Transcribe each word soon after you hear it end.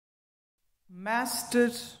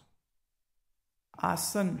master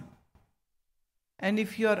asana. And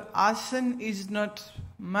if your asana is not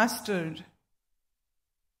mastered,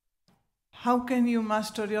 how can you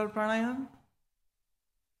master your pranayama?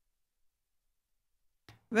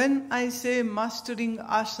 When I say mastering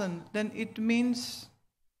asana, then it means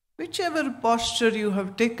whichever posture you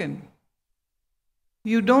have taken,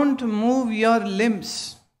 you don't move your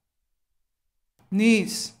limbs,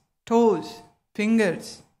 knees, toes,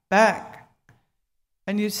 fingers, back,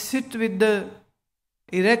 and you sit with the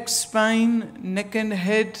erect spine, neck and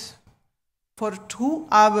head for 2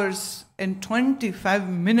 hours and 25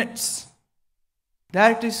 minutes.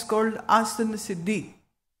 That is called asana siddhi.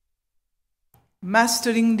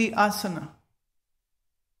 Mastering the asana.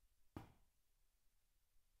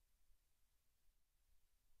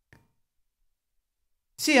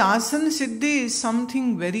 See, asana siddhi is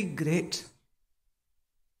something very great.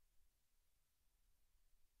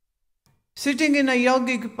 Sitting in a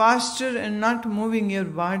yogic posture and not moving your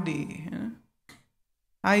body,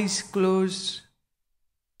 eyes closed,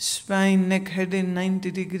 spine, neck, head in 90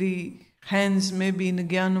 degree, hands maybe in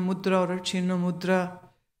Jnana Mudra or Chinna Mudra,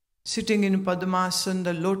 sitting in Padmasana,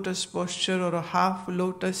 the lotus posture or a half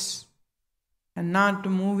lotus, and not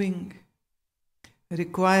moving,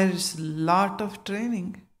 requires lot of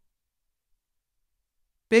training,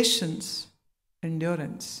 patience,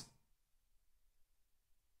 endurance.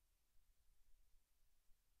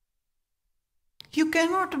 You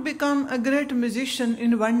cannot become a great musician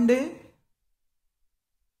in one day.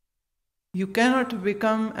 You cannot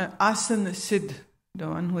become an asana siddh, the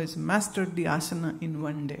one who has mastered the asana in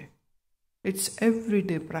one day. It's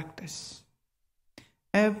everyday practice,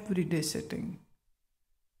 everyday sitting,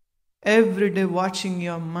 everyday watching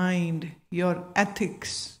your mind, your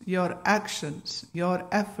ethics, your actions, your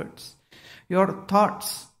efforts, your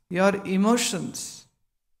thoughts, your emotions,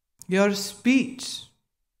 your speech.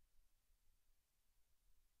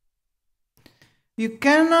 You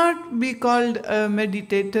cannot be called a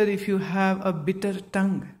meditator if you have a bitter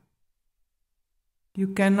tongue. You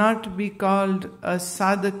cannot be called a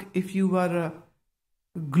sadhak if you are a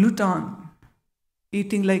glutton,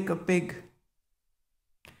 eating like a pig.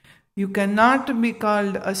 You cannot be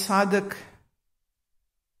called a sadhak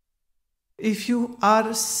if you are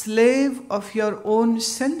a slave of your own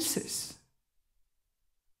senses.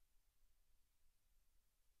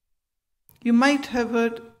 You might have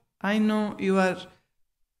heard, I know you are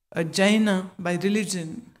a Jaina by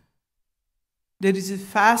religion. There is a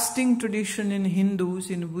fasting tradition in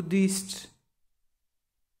Hindus, in Buddhists.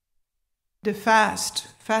 They fast.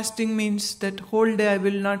 Fasting means that whole day I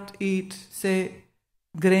will not eat, say,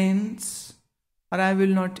 grains, or I will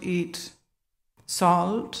not eat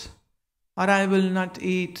salt, or I will not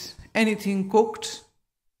eat anything cooked,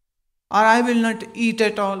 or I will not eat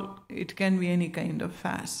at all. It can be any kind of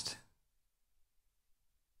fast.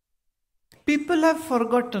 People have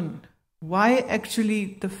forgotten why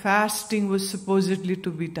actually the fasting was supposedly to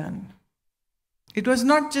be done. It was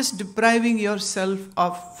not just depriving yourself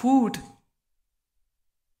of food.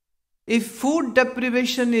 If food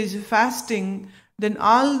deprivation is fasting, then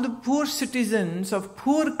all the poor citizens of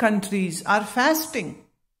poor countries are fasting.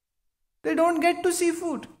 They don't get to see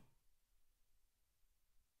food.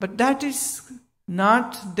 But that is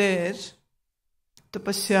not their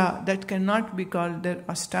tapasya, that cannot be called their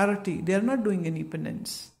austerity. They are not doing any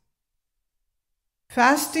penance.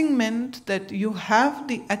 Fasting meant that you have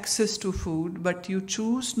the access to food, but you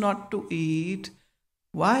choose not to eat.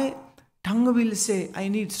 Why? Tongue will say, I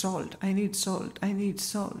need salt, I need salt, I need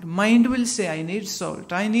salt. Mind will say, I need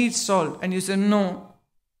salt, I need salt. And you say, no.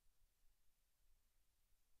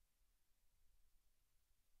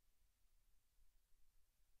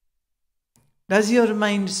 Does your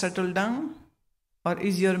mind settle down? Or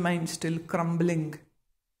is your mind still crumbling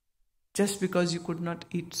just because you could not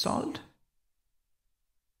eat salt?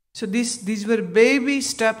 So these were baby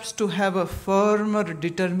steps to have a firmer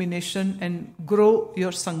determination and grow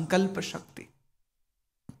your sankalpa shakti.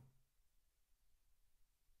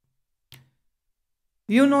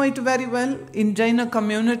 You know it very well. In Jaina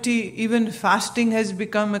community, even fasting has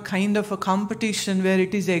become a kind of a competition where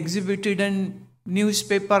it is exhibited in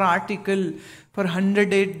newspaper article. For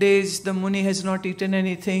 108 days, the Muni has not eaten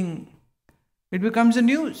anything. It becomes a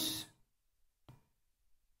news.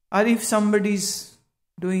 Or if somebody is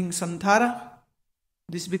doing santhara,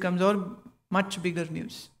 this becomes all much bigger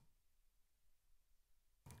news.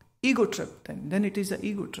 Ego trip then it is an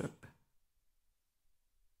ego trip.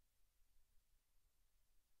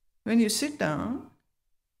 When you sit down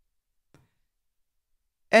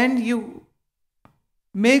and you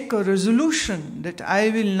make a resolution that I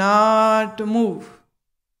will not move,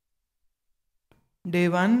 Day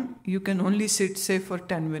 1, you can only sit, say, for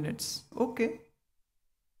 10 minutes. Okay.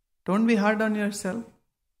 Don't be hard on yourself.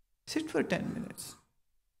 Sit for 10 minutes.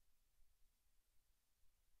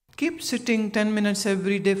 Keep sitting 10 minutes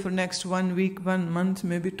every day for next 1 week, 1 month,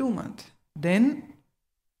 maybe 2 months. Then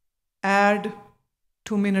add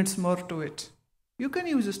 2 minutes more to it. You can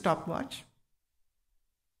use a stopwatch.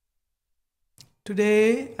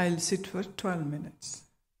 Today, I'll sit for 12 minutes.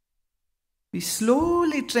 We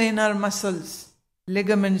slowly train our muscles,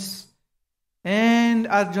 ligaments and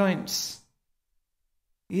our joints.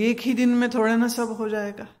 एक ही दिन में थोड़ा ना सब हो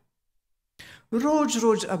जाएगा. रोज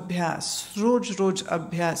रोज अभ्यास.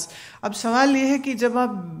 अब सवाल ये है कि जब आप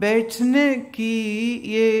बैठने की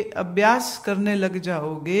ये अभ्यास करने लग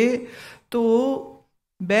जाओगे तो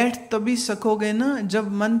बैठ तभी सकोगे ना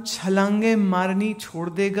जब मन छलांगे मारनी छोड़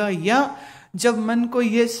देगा, या जब मन को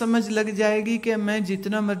ये समझ लग जाएगी कि मैं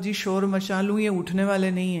जितना मर्जी शोर मचा लूं ये उठने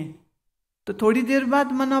वाले नहीं है, तो थोड़ी देर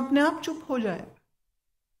बाद मन अपने आप चुप हो जाए.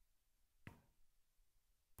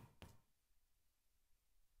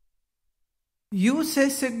 You say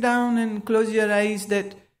sit down and close your eyes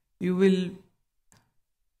that you will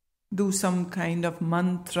do some kind of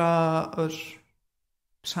mantra or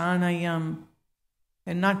pranayam,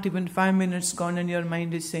 and not even 5 minutes gone and your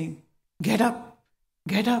mind is saying, get up,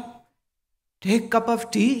 take a cup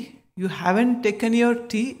of tea. You haven't taken your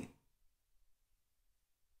tea.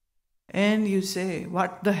 And you say,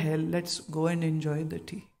 what the hell, let's go and enjoy the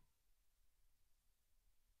tea.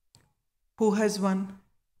 Who has won?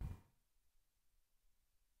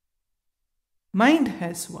 Mind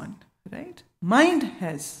has won, right? Mind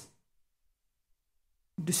has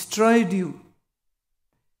destroyed you.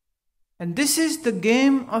 And this is the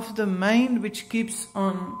game of the mind which keeps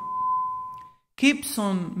on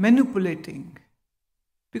manipulating.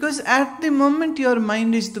 Because at the moment your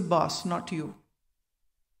mind is the boss, not you.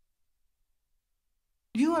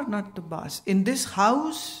 You are not the boss. In this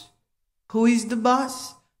house, who is the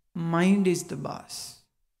boss? Mind is the boss.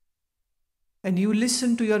 And you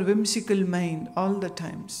listen to your whimsical mind all the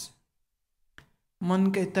times.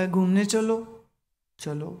 मन कहता है घूमने चलो.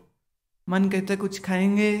 मन कहता है कुछ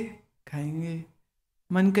खाएंगे.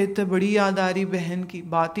 मन कहता है बड़ी याद आ रही बहन की,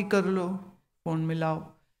 बात ही कर लो, फोन मिलाओ.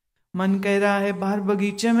 मन कह रहा है बाहर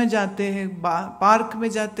बगीचे में जाते हैं, पार्क में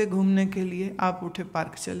जाते घूमने के लिए, आप उठे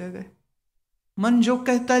पार्क चले गए. मन जो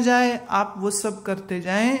कहता जाए आप वो सब करते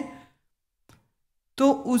जाएं.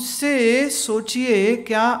 तो उससे सोचिए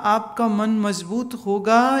क्या आपका मन मजबूत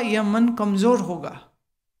होगा या मन कमजोर होगा.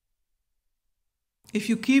 If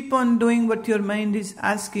you keep on doing what your mind is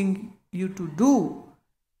asking you to do,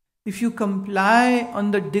 if you comply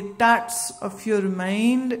on the diktats of your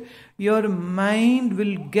mind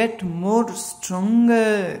will get more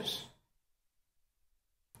stronger,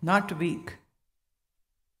 not weak.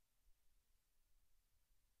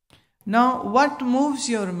 Now, what moves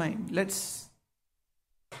your mind? Let's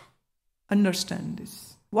understand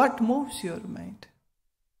this. What moves your mind?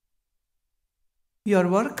 Your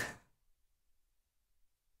work?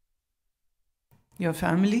 Your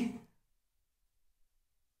family?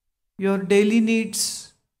 Your daily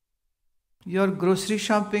needs? Your grocery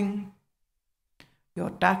shopping? Your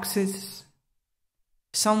taxes?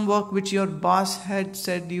 Some work which your boss had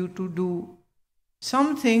said you to do?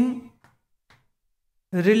 Something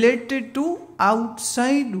related to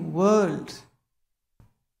outside world.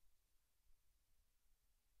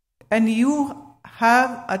 And you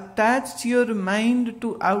have attached your mind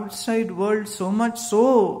to outside world so much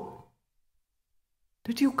so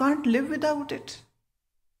that you can't live without it.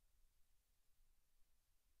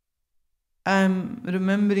 I am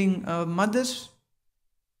remembering a mother.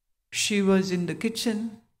 She was in the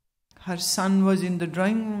kitchen. Her son was in the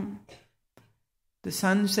drawing room. The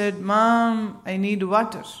son said, Mom, I need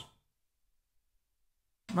water.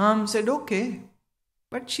 Mom said, okay.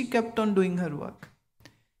 But she kept on doing her work.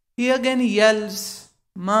 He again yells,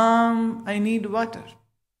 Mom, I need water.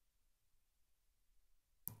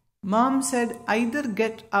 Mom said, either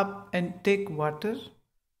get up and take water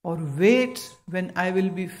or wait when I will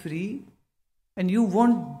be free and you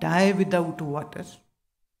won't die without water.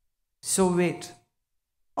 So wait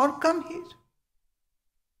or come here.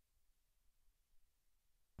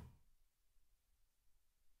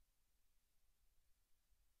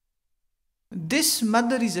 This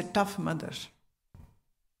mother is a tough mother.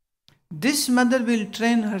 This mother will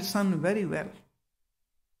train her son very well.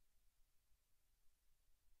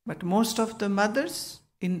 But most of the mothers,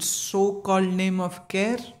 in so-called name of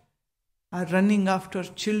care, are running after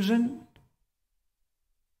children.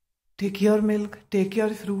 Take your milk, take your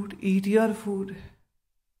fruit, eat your food.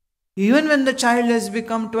 Even when the child has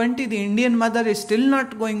become 20, the Indian mother is still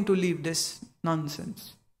not going to leave this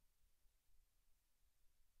nonsense.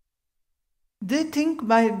 They think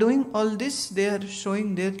by doing all this they are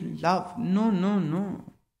showing their love. No, no, no.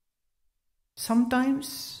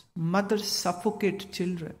 Sometimes mothers suffocate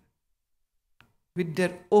children with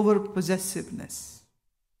their over-possessiveness.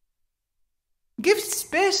 Give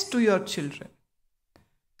space to your children.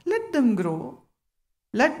 Let them grow.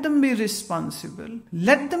 Let them be responsible.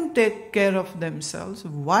 Let them take care of themselves.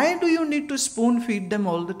 Why do you need to spoon feed them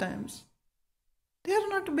all the times? They are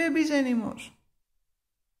not babies anymore.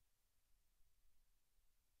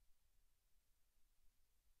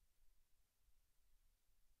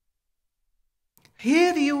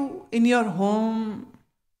 Here you, in your home,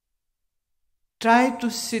 try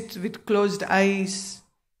to sit with closed eyes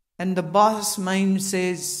and the boss mind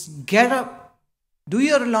says, get up, do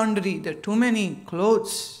your laundry, there are too many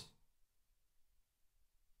clothes.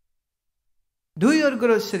 Do your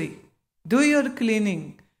grocery, do your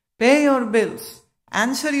cleaning, pay your bills,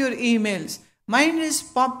 answer your emails. Mind is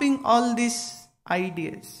popping all these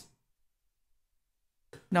ideas.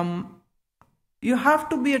 Now, you have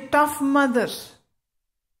to be a tough mother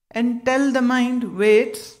and tell the mind,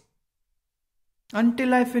 wait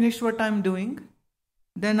until I finish what I'm doing,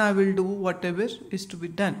 then I will do whatever is to be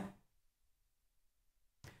done.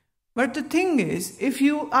 But the thing is, if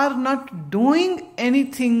you are not doing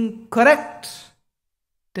anything correct,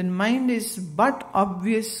 then mind is but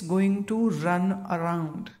obvious going to run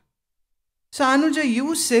around. So Anuja,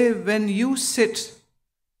 you say when you sit,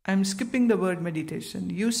 I'm skipping the word meditation,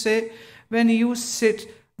 you say when you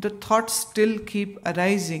sit, the thoughts still keep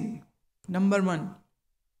arising. Number one,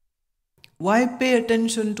 why pay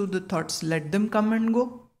attention to the thoughts? Let them come and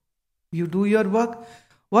go. You do your work.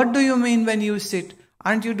 What do you mean when you sit?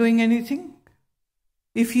 Aren't you doing anything?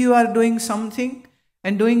 If you are doing something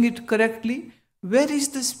and doing it correctly, where is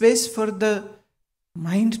the space for the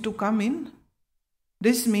mind to come in?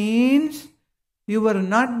 This means you are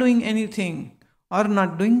not doing anything or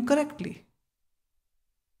not doing correctly.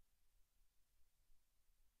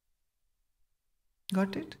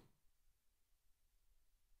 Got it?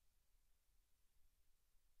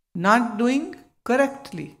 Not doing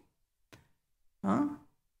correctly. Huh?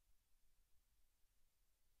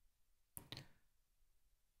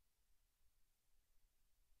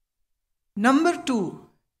 Number two,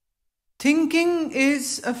 thinking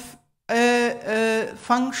is a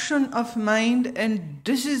function of mind, and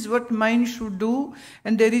this is what mind should do,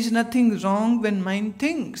 and there is nothing wrong when mind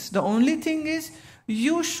thinks. The only thing is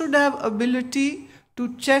you should have ability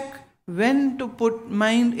to check when to put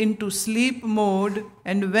mind into sleep mode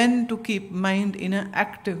and when to keep mind in an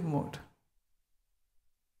active mode.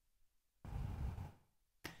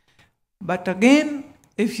 But again,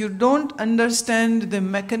 if you don't understand the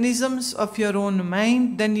mechanisms of your own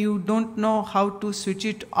mind, then you don't know how to switch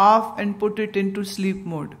it off and put it into sleep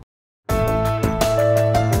mode.